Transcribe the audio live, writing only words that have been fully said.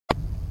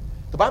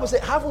Bible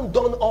says, having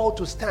done all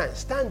to stand,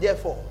 stand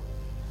therefore.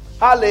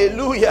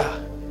 Hallelujah.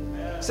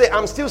 Amen. Say,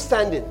 I'm still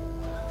standing.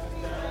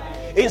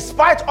 In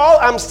spite of all,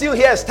 I'm still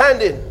here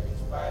standing.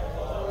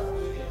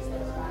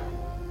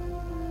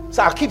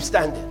 So I keep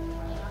standing.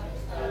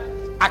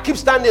 I keep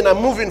standing and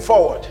moving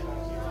forward.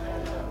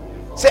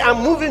 Say,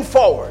 I'm moving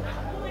forward.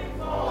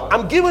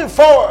 I'm giving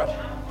forward.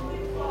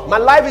 My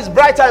life is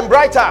brighter and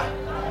brighter.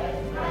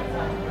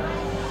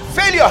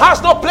 Failure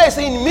has no place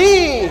in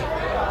me.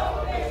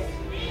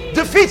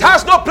 Defeat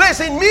has no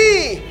place in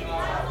me.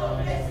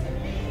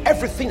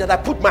 Everything that I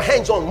put my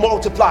hands on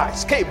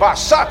multiplies. Everything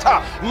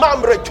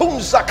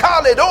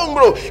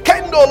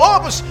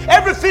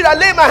I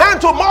lay my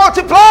hand to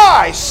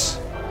multiplies.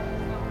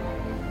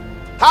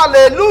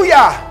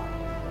 Hallelujah.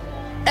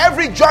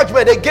 Every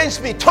judgment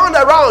against me turned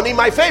around in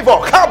my favor.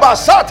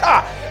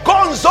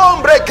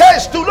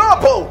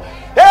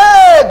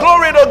 Hey,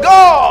 glory to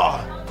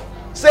God.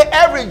 Say,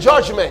 every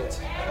judgment,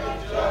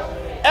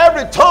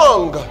 every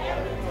tongue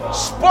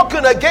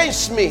spoken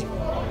against me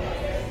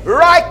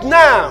right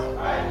now,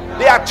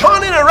 they are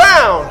turning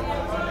around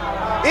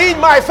in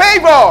my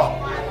favor.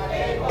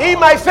 In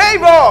my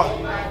favor.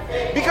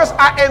 Because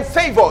I am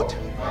favored.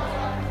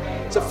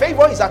 So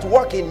favor is at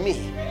work in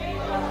me.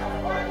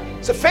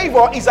 So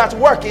favor is at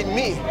work in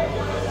me.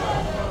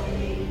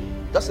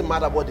 Doesn't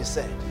matter what they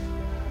said.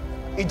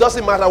 It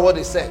doesn't matter what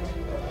they said.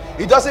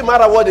 It doesn't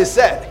matter what they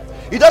said.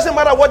 It doesn't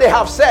matter what they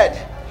have said.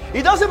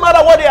 It doesn't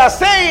matter what they are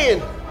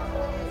saying.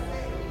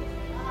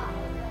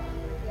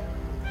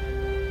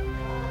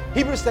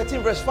 Hebrews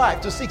 13 verse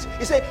 5 to 6.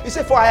 He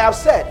said, for I have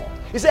said.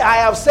 He said, I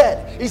have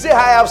said. He said,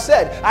 I have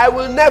said. I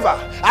will never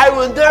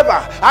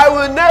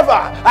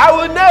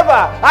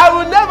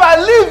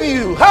leave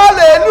you.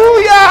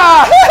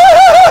 Hallelujah.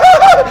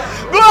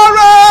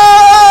 Glory.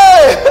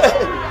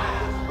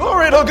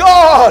 Glory to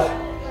God.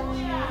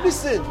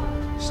 Listen,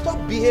 stop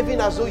behaving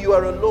as though you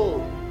are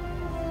alone.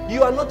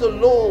 You are not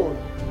alone.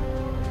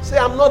 Say,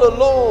 I'm not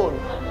alone.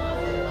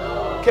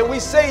 Can we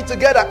say it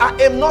together? I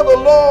am not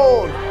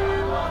alone.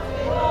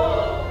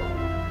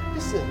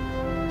 Listen,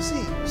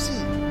 see,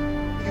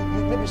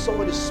 maybe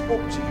somebody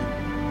spoke to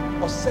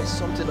you or said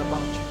something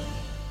about you.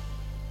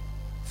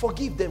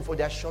 Forgive them for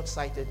their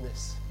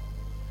short-sightedness.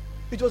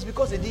 It was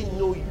because they didn't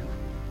know you.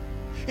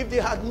 If they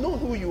had known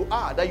who you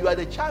are, that you are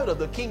the child of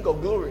the King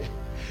of Glory,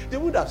 they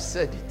would have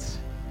said it.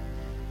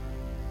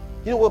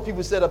 You know what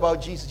people said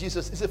about Jesus?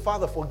 Jesus, he said,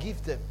 Father,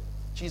 forgive them.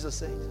 Jesus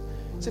said,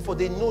 he said, for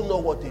they know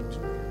not what they do.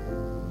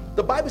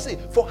 The Bible says,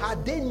 for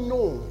had they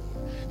known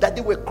that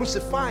they were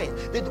crucifying,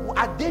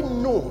 had they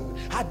known,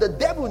 had the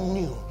devil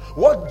knew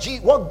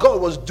what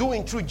God was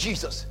doing through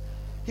Jesus,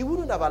 he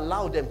wouldn't have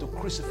allowed them to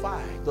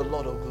crucify the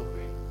Lord of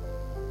glory.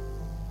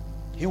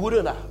 He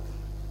wouldn't have.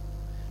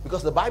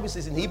 Because the Bible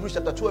says in Hebrews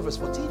chapter 12 verse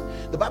 14,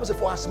 the Bible says,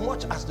 for as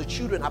much as the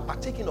children are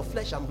partaking of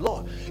flesh and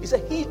blood, he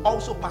said, he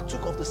also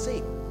partook of the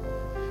same,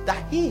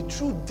 that he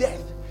through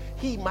death,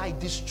 he might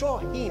destroy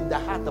him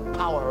that had the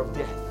power of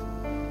death.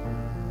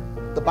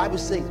 The Bible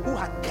says, who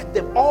had kept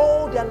them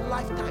all their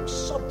lifetime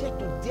subject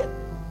to death.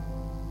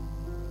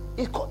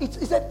 It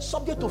said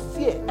subject to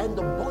fear and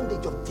the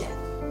bondage of death.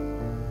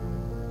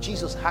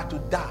 Jesus had to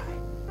die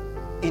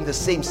in the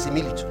same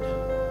similitude.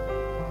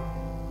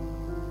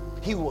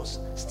 He was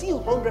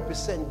still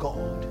 100%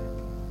 God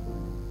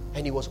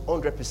and he was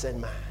 100%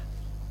 man.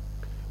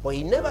 But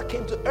he never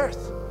came to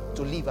earth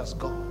to live as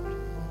God.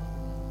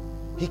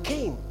 He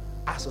came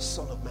as a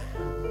son of man.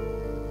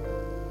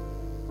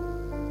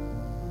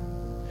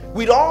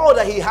 With all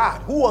that he had,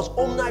 who was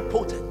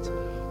omnipotent,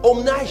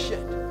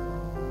 omniscient,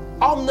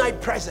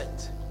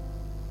 omnipresent,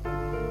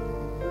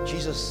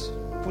 Jesus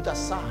put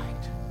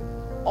aside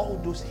all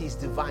those his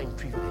divine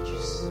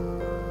privileges.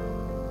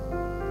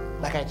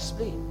 Like I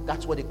explained,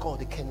 that's what they call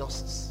the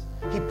kenosis.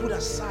 He put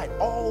aside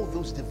all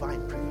those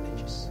divine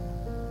privileges.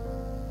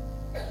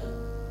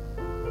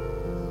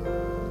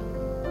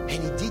 And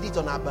he did it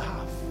on our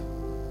behalf.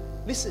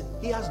 Listen,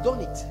 he has done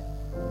it.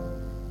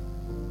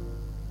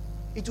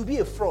 It will be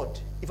a fraud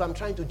if I'm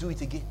trying to do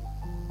it again.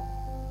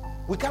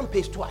 We can't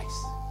pay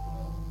twice.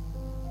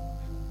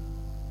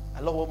 I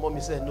love what mommy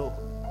said, no.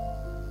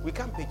 We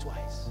can't pay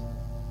twice.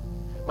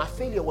 My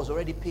failure was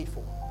already paid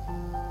for.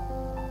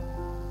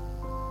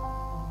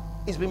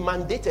 It's been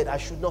mandated I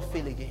should not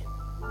fail again.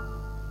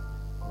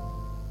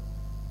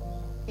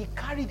 He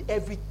carried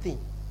everything.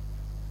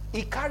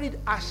 He carried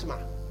asthma.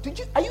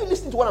 Are you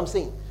listening to what I'm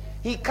saying?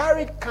 He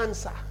carried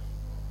cancer.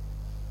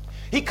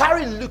 He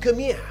carried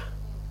leukemia.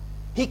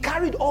 He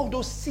carried all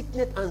those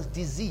sickness and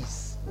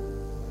disease.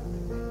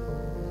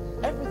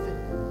 Everything.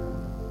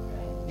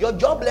 Your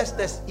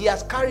joblessness, he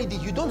has carried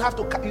it. You don't have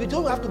to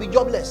be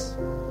jobless.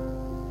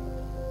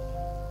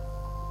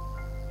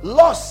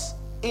 Loss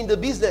in the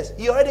business,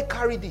 he already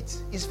carried it.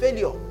 His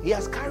failure, he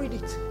has carried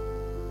it.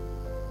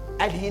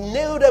 And he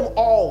nailed them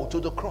all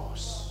to the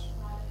cross.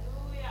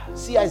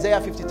 See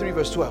Isaiah 53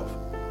 verse 12.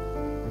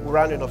 We're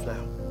rounding off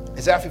now.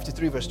 Isaiah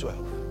 53 verse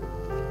 12.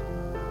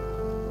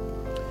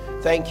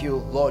 Thank you,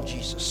 Lord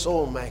Jesus.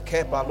 So my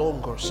kepa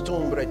longer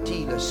stumbre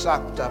tile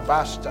sakta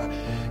basta.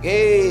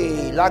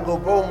 Hey,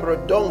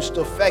 lagobombra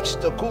donsto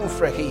fexta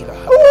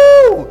kufrahila.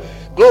 Woo!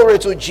 Glory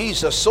to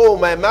Jesus. So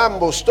my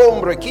mambo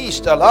stombre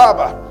kista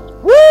lava.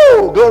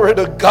 Woo! Glory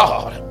to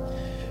God.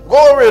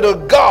 Glory to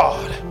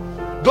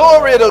God.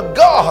 Glory to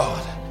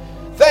God.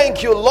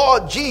 Thank you,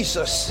 Lord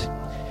Jesus.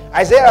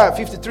 Isaiah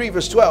 53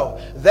 verse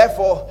 12.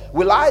 Therefore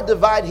will I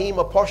divide him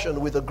a portion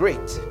with the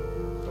great,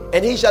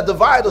 and he shall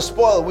divide the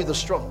spoil with the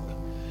strong,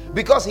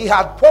 because he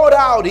had poured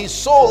out his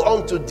soul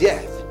unto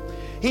death.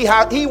 He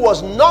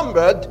was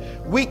numbered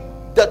with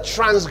the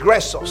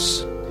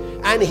transgressors,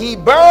 and he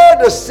bare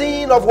the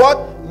sin of what?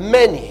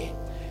 Many,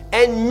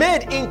 and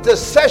made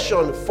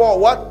intercession for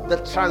what? The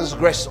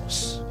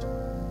transgressors.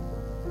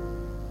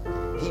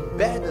 He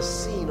bare the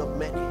sin of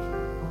many.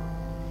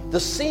 The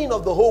sin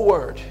of the whole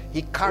world,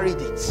 he carried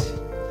it.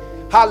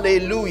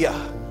 Hallelujah.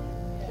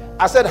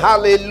 I said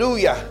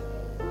hallelujah.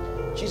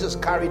 Jesus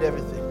carried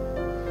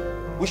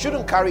everything. We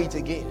shouldn't carry it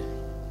again.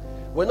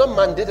 We're not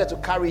mandated to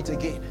carry it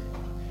again.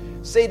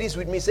 Say this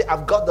with me. Say,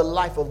 I've got the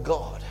life of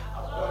God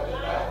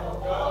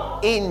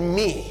in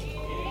me.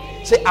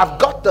 Say, I've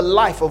got the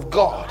life of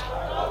God.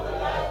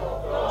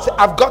 Say,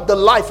 I've got the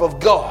life of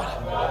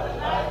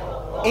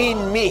God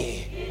in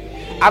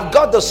me. I've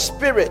got the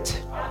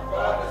Spirit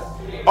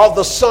of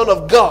the Son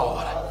of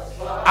God.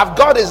 I've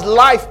got his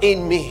life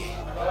in me.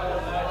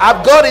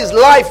 I've got his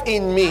life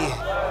in me.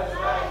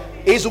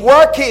 He's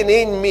working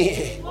in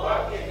me.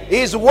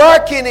 He's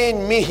working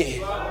in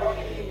me.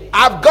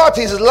 I've got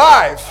his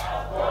life.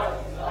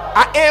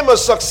 I am a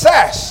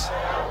success.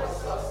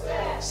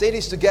 Say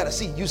this together.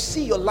 See, you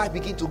see your life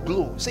begin to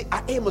glow. Say,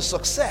 I am a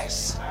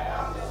success.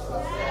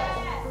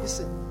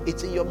 Listen,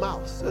 it's in your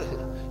mouth.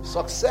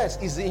 Success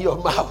is in your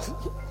mouth.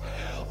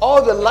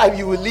 All the life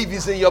you will live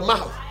is in your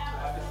mouth.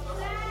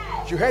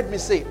 You heard me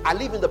say, I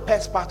live in the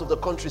best part of the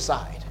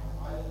countryside.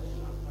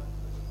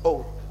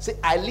 Oh, say,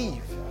 I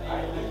live.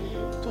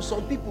 To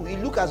some people, it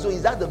look as though,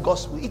 is that the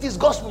gospel? It is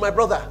gospel, my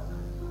brother.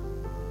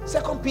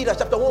 2 Peter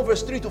chapter 1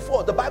 verse 3 to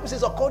 4. The Bible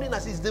says, according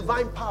as his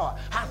divine power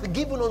hath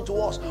given unto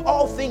us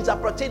all things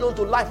that pertain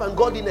unto life and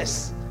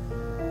godliness.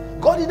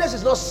 Godliness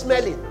is not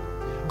smelling.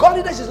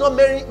 Godliness is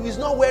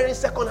not wearing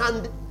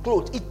second-hand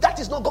clothes. That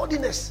is not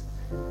godliness.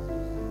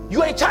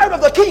 You are a child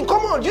of the king.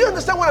 Come on, do you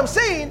understand what I'm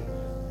saying?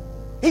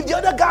 If the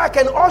other guy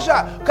can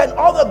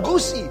order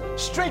goosey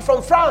straight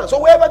from France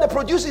or wherever they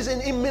produce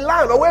it in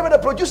Milan or wherever they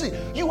produce it,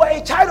 you are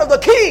a child of the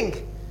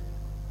king.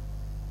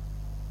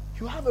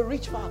 You have a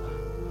rich father.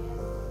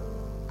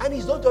 And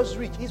he's not just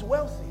rich, he's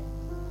wealthy.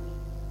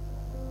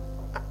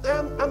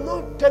 I'm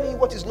not telling you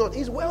what he's not.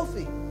 He's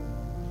wealthy.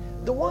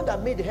 The one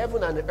that made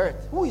heaven and the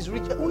earth, who is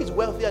richer, who is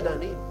wealthier than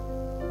him?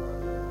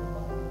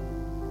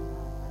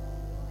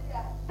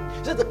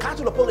 He said, the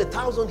cattle upon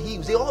 1,000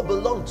 hills, they all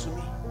belong to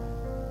me.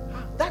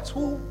 That's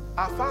who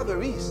our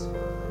Father is.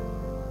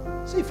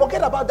 See,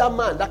 forget about that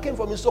man that came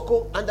from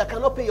Isoko and that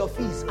cannot pay your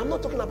fees. I'm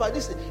not talking about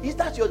this. Is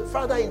that your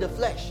father in the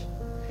flesh?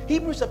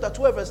 Hebrews chapter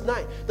 12 verse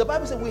 9. The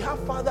Bible says we have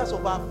fathers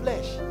of our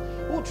flesh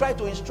who try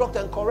to instruct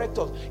and correct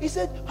us. He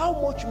said, how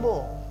much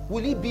more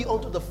will he be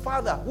unto the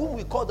Father whom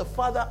we call the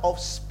Father of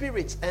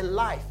spirits and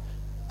life?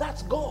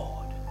 That's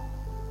God.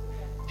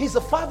 He's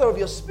the Father of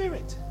your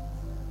spirit.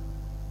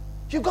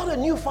 You got a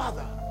new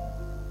father.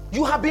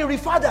 You have been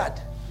refathered.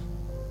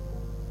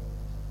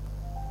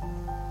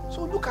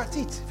 So look at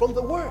it from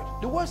the word.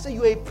 The word says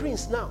you're a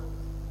prince now.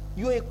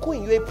 You're a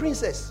queen. You're a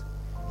princess.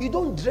 You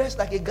don't dress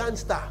like a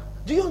gangster.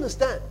 Do you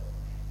understand?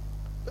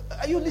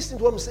 Are you listening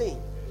to what I'm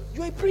saying?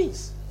 You're a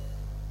prince.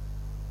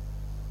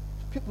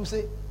 People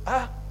say,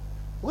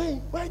 why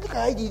look at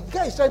ID? The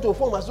guy is trying to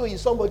form as though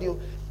he's somebody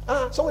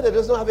that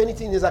does not have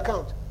anything in his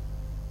account.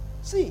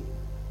 See.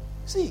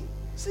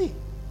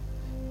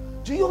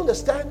 Do you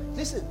understand?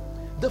 Listen,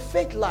 the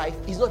fake life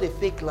is not a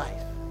fake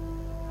life.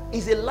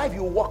 It's a life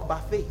you walk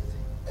by faith.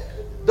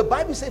 The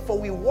Bible says, for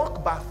we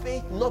walk by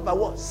faith, not by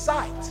what?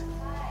 Sight.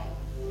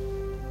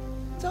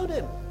 Tell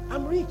them,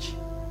 I'm rich.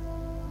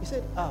 He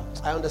said,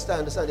 I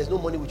understand. There's no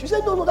money with you. He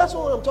said, no, that's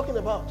not what I'm talking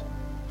about.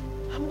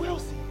 I'm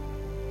wealthy.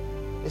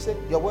 He said,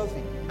 you're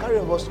wealthy. Carry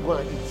on us to go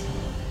and eat.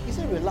 He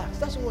said, relax.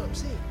 That's what I'm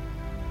saying.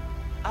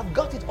 I've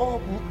got it all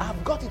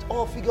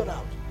figured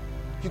out.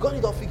 You got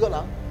it all figured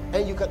out,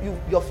 and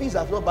your fees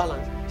have not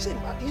balanced.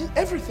 He said,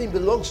 everything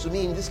belongs to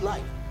me in this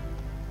life.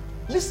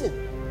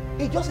 Listen,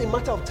 it's just a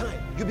matter of time.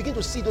 You begin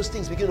to see those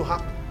things begin to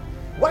happen.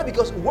 Why?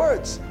 Because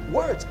words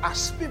are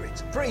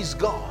spirit. Praise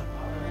God.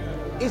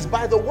 It's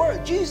by the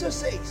word. Jesus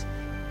says,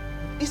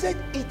 he said,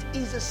 it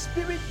is a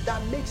spirit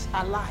that makes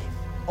alive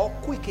or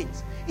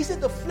quickens. He said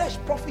the flesh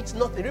profits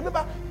nothing.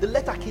 Remember, the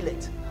letter kill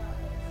it.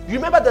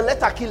 Remember the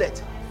letter kill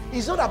it.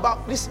 It's not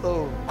about this.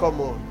 Oh, come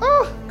on.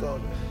 Oh,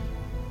 God.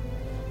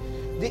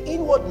 The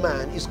inward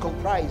man is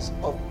comprised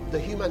of the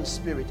human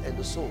spirit and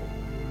the soul.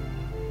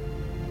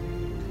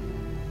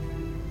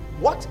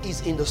 What is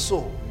in the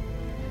soul?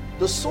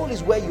 The soul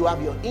is where you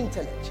have your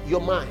intellect,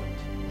 your mind,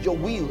 your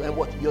will, and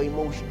what? Your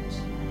emotions.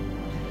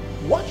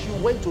 Once you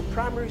went to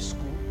primary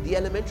school, the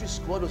elementary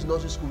school, those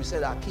nursery school, we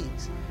said our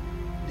kids,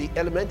 the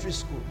elementary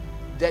school,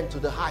 then to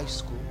the high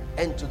school,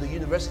 and to the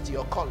university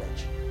or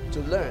college. to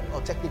learn,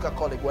 or technical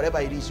college, whatever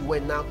it is, you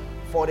went now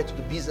forwarded to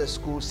the business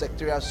school,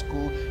 secretarial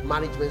school,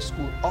 management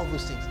school, all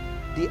those things.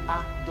 They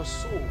are the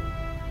soul.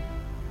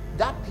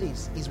 That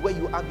place is where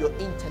you have your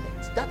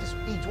intellect.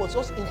 It was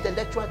just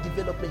intellectual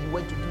development you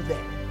went to do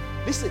there.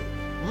 Listen,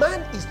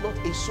 man is not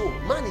a soul,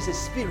 man is a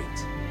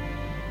spirit.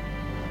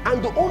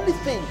 And the only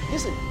thing,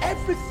 listen,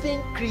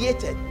 everything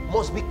created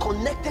must be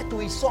connected to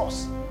its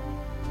source.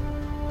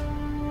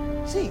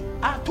 See,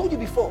 I told you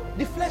before,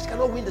 the flesh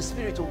cannot win the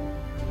spirit.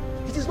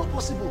 It is not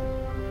possible.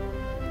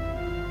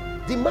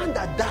 The man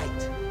that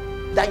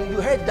died, that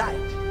you heard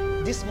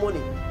died this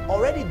morning,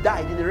 already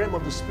died in the realm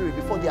of the spirit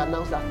before they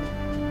announced that thing.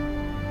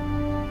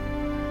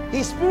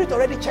 His spirit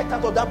already checked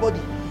out of that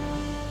body.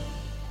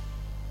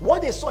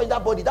 What they saw in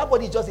that body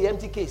is just the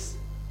empty case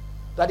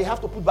that they have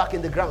to put back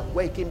in the ground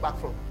where he came back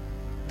from.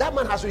 That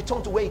man has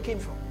returned to where he came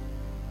from.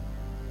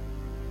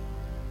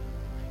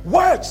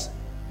 Words.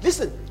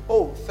 Listen.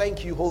 Oh,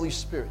 thank you, Holy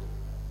Spirit.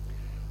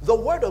 The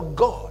word of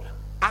God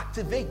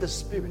activates the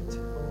spirit.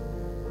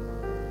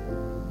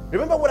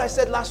 Remember what I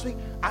said last week?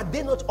 Are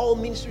they not all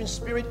ministering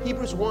spirit?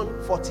 Hebrews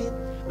 1:14.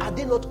 Are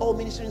they not all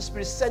ministering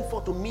spirits sent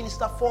forth to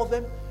minister for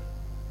them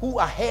who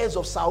are heirs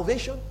of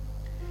salvation?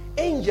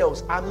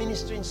 Angels are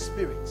ministering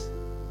spirits.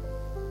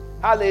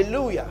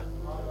 Hallelujah.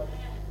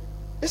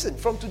 Listen,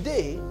 from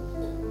today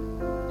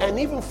and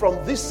even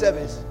from this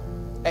service,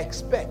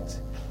 expect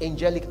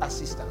angelic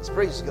assistance.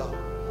 Praise God.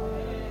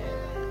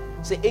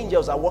 Say,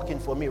 angels are working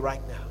for me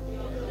right now.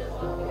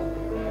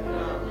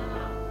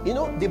 You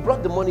know, they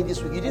brought the money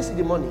this week. You didn't see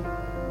the money.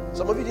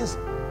 Some of you didn't see.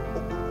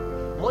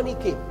 Money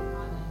came.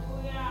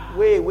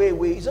 Wait.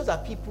 It's just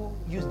that people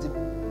use the.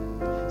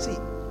 See,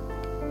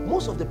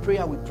 most of the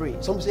prayer we pray,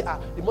 some say,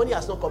 the money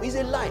has not come. It's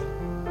a lie.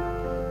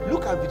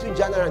 Look at between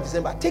January and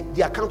December. Take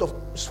the account of,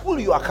 spool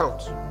your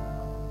account.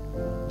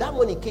 That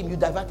money came, you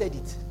diverted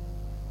it.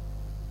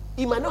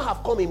 It might not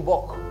have come in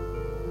bulk,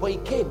 but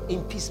it came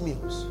in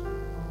piecemeals.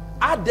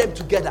 Add them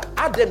together.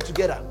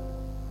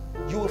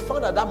 You will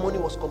find that money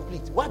was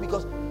complete. Why?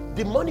 Because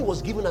the money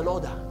was given an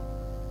order.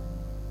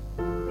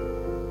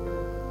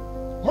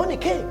 Money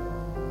came.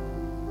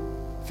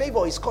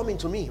 Favor is coming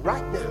to me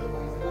right now.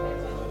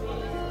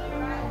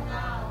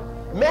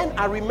 Men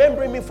are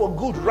remembering me for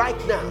good right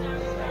now.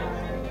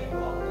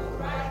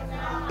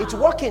 It's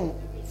working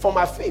for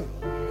my favor.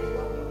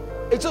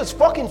 It's just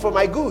working for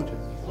my good.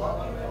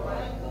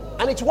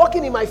 And it's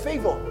working in my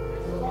favor.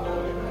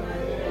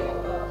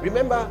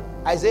 Remember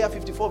Isaiah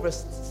 54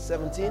 verse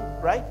 17,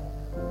 right?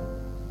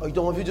 Or you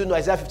don't want you to know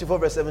Isaiah 54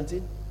 verse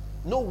 17?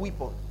 No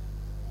weapon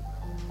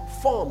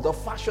formed or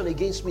fashioned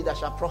against me that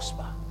shall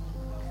prosper.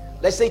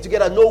 Let's say it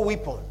together, no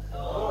weapon.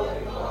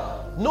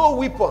 No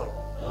weapon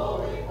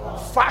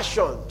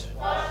fashioned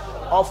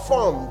or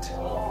formed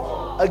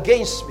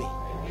against me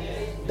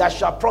that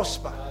shall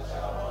prosper.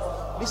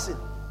 Listen,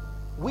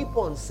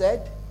 weapon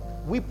said,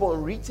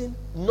 weapon written,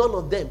 none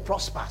of them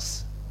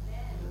prospers.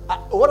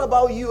 What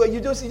about you?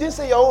 You didn't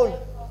say your own.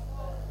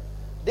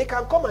 They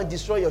can come and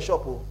destroy your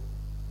shop.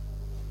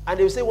 And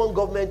they will say one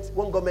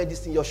government this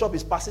thing, your shop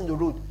is passing the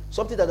road.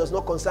 Something that does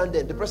not concern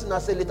them. The person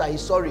has said later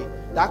he's sorry.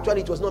 That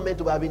actually it was not meant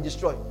to have been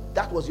destroyed.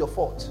 That was your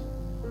fault.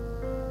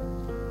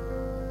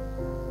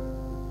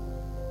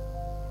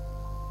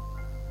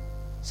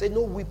 Say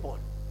no weapon.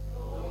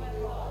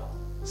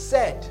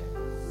 Said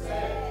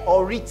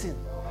or written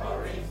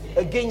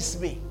against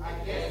me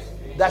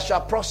that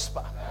shall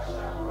prosper.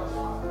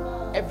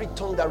 Every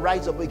tongue that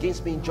rises up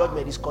against me in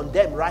judgment is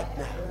condemned right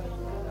now.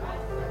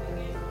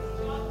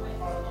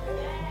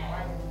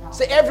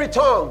 Say every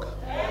tongue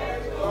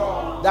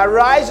that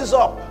rises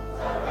up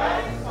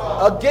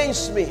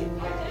against me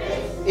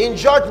in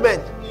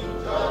judgment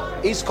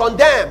is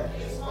condemned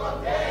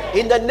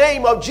in the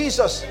name of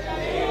Jesus.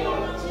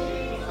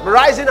 I'm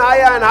rising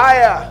higher and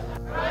higher,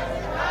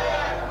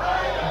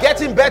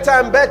 getting better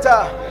and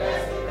better.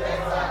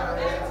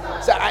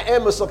 Say I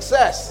am a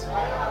success.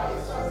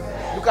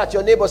 Look at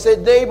your neighbor. Say,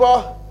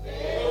 neighbor,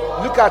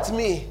 look at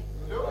me.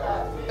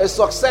 A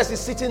success is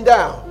sitting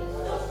down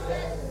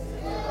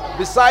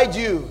beside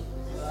you.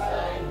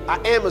 I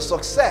am a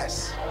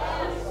success.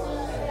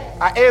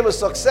 I am a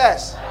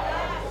success.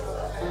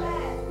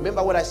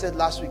 Remember what I said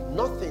last week?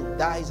 Nothing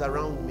dies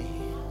around me.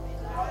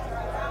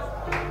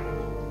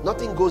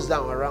 Nothing goes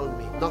down around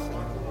me.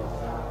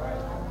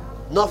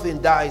 Nothing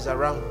dies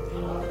around me.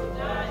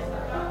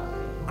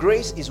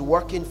 Grace is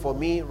working for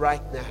me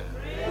right now.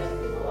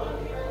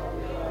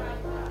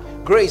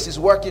 Grace is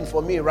working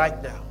for me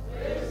right now.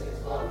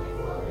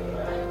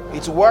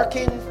 It's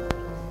working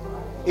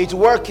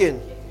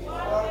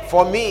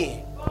for me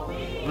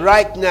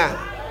right now.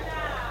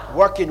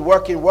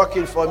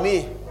 Working for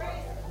me.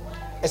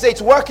 I say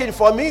it's working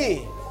for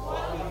me.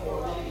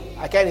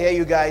 I can't hear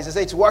you guys. I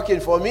say it's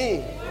working for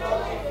me.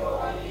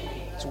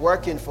 It's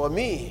working for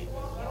me.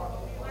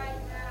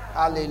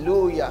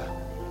 Hallelujah.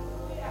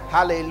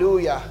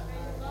 Hallelujah.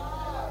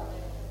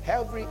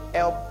 Every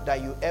help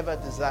that you ever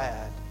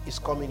desired is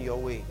coming your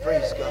way.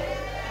 Praise God.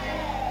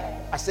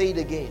 I say it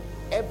again.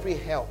 Every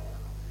help,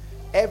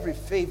 every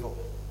favor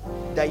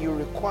that you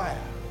require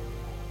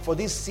for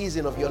this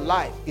season of your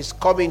life is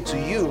coming to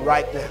you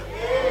right now.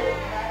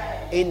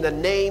 In the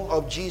name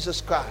of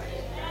Jesus Christ.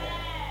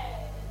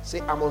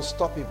 Say, I'm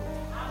unstoppable.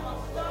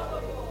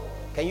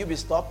 Can you be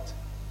stopped?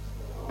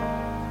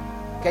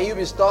 Can you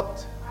be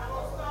stopped?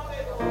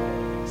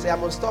 Say,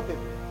 I'm unstoppable.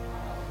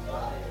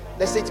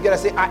 Let's say together.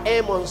 Say, I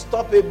am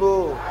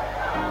unstoppable.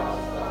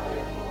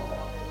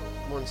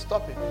 I'm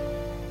unstoppable.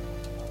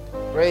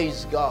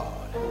 Praise God.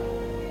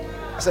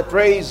 I said,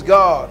 praise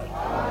God.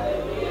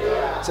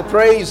 I said,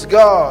 praise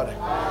God.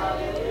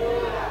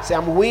 Say,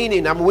 I'm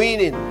winning. I'm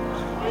winning.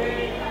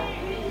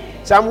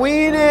 Say, I'm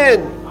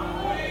winning.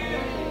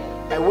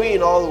 I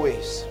win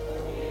always.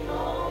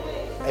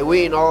 I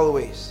win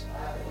always.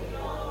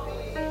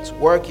 It's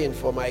working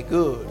for my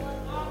good.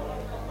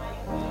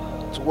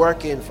 It's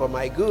working for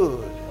my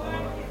good.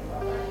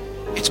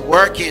 It's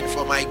working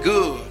for my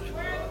good.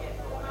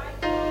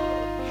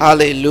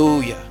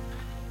 Hallelujah.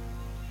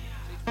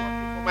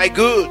 For my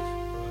good.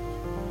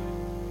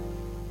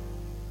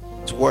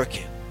 It's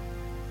working.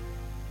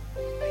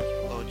 Thank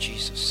you, Lord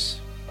Jesus.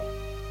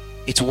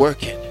 It's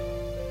working.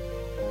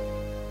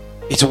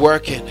 It's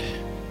working.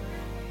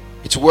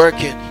 It's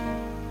working.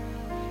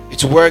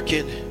 It's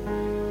working.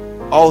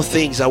 All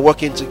things are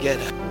working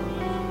together.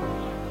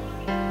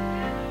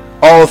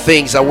 All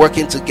things are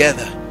working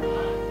together.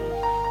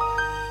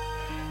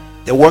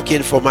 They're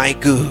working for my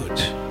good.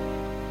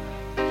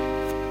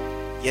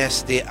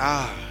 Yes, they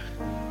are.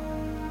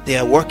 They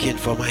are working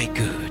for my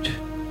good.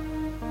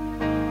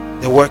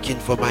 They're working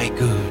for my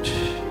good.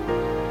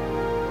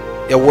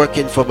 They're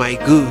working for my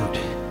good.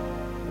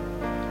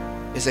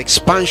 There's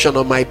expansion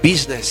of my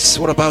business.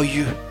 What about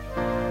you?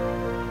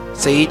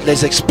 Say it.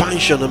 There's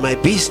expansion of my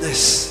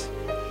business.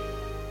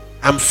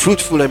 I'm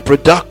fruitful and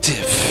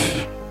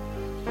productive.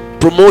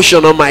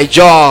 Promotion on my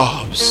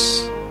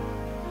jobs.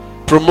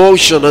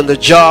 Promotion on the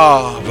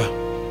job.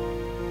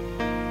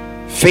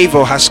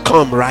 Favor has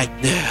come right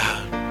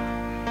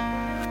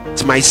now.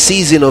 It's my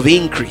season of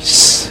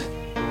increase.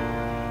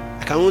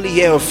 I can only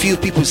hear a few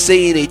people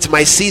saying it's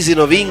my season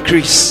of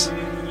increase.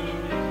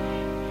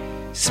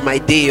 It's my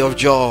day of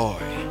joy.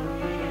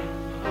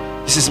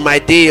 This is my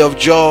day of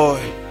joy.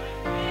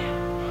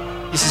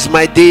 This is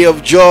my day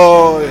of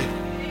joy.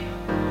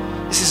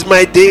 This is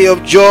my day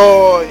of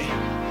joy.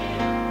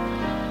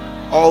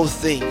 All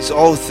things,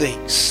 all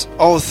things,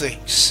 all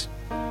things,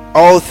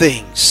 all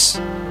things,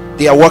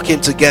 they are working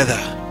together.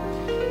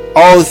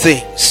 All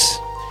things,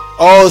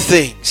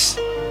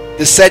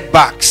 the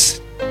setbacks,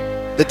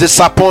 the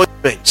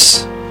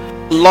disappointments,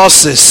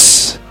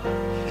 losses,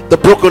 the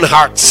broken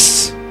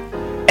hearts,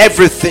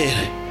 everything,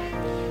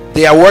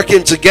 they are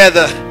working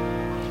together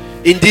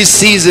in this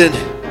season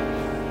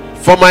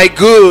for my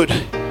good.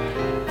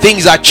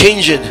 Things are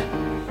changing.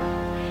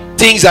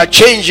 Things are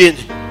changing.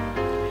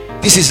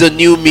 This is a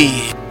new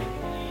me.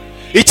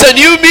 It's a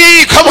new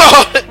me. Come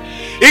on.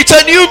 It's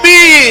a new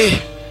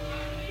me.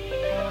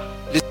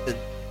 Listen.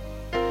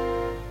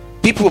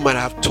 People might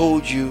have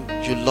told you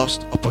you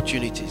lost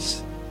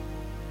opportunities.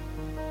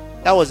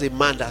 That was a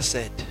man that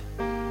said.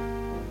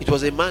 It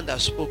was a man that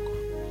spoke.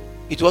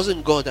 It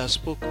wasn't God that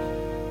spoke.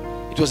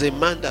 It was a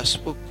man that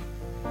spoke.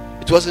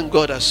 It wasn't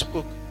God that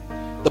spoke.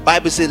 The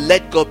Bible says,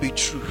 let God be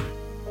true.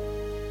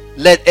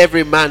 Let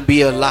every man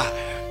be a liar.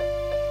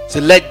 So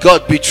let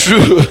God be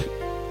true.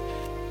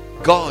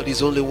 God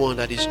is only one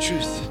that is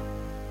truth.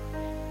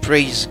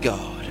 Praise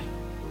God.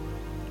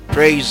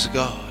 Praise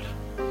God.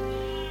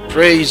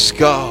 Praise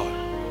God.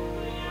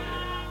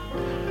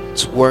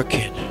 It's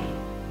working.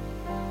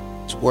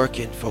 It's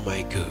working for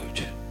my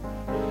good.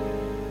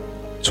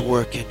 It's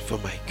working for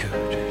my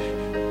good.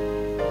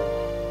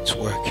 It's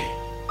working.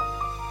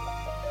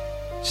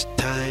 It's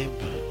time.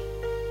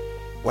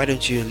 Why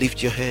don't you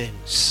lift your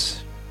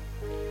hands?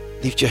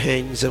 Lift your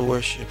hands and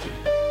worship.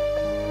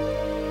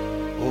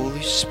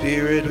 Holy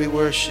Spirit, we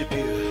worship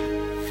you.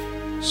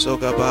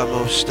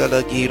 Sogabamo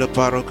stella gira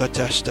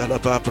parokata stella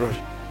babra.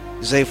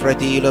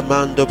 Zefradila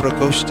mando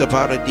procosta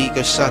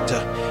paradiga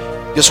sata.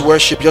 Just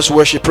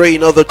worship, pray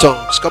in other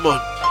tongues. Come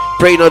on,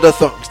 pray in other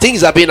tongues.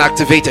 Things are being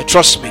activated,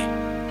 trust me.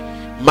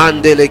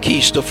 Mandele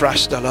kisto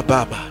frasta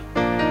Alabama.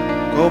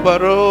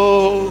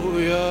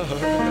 Gobaroya.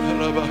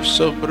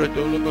 Sombra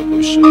dola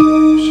bagusha.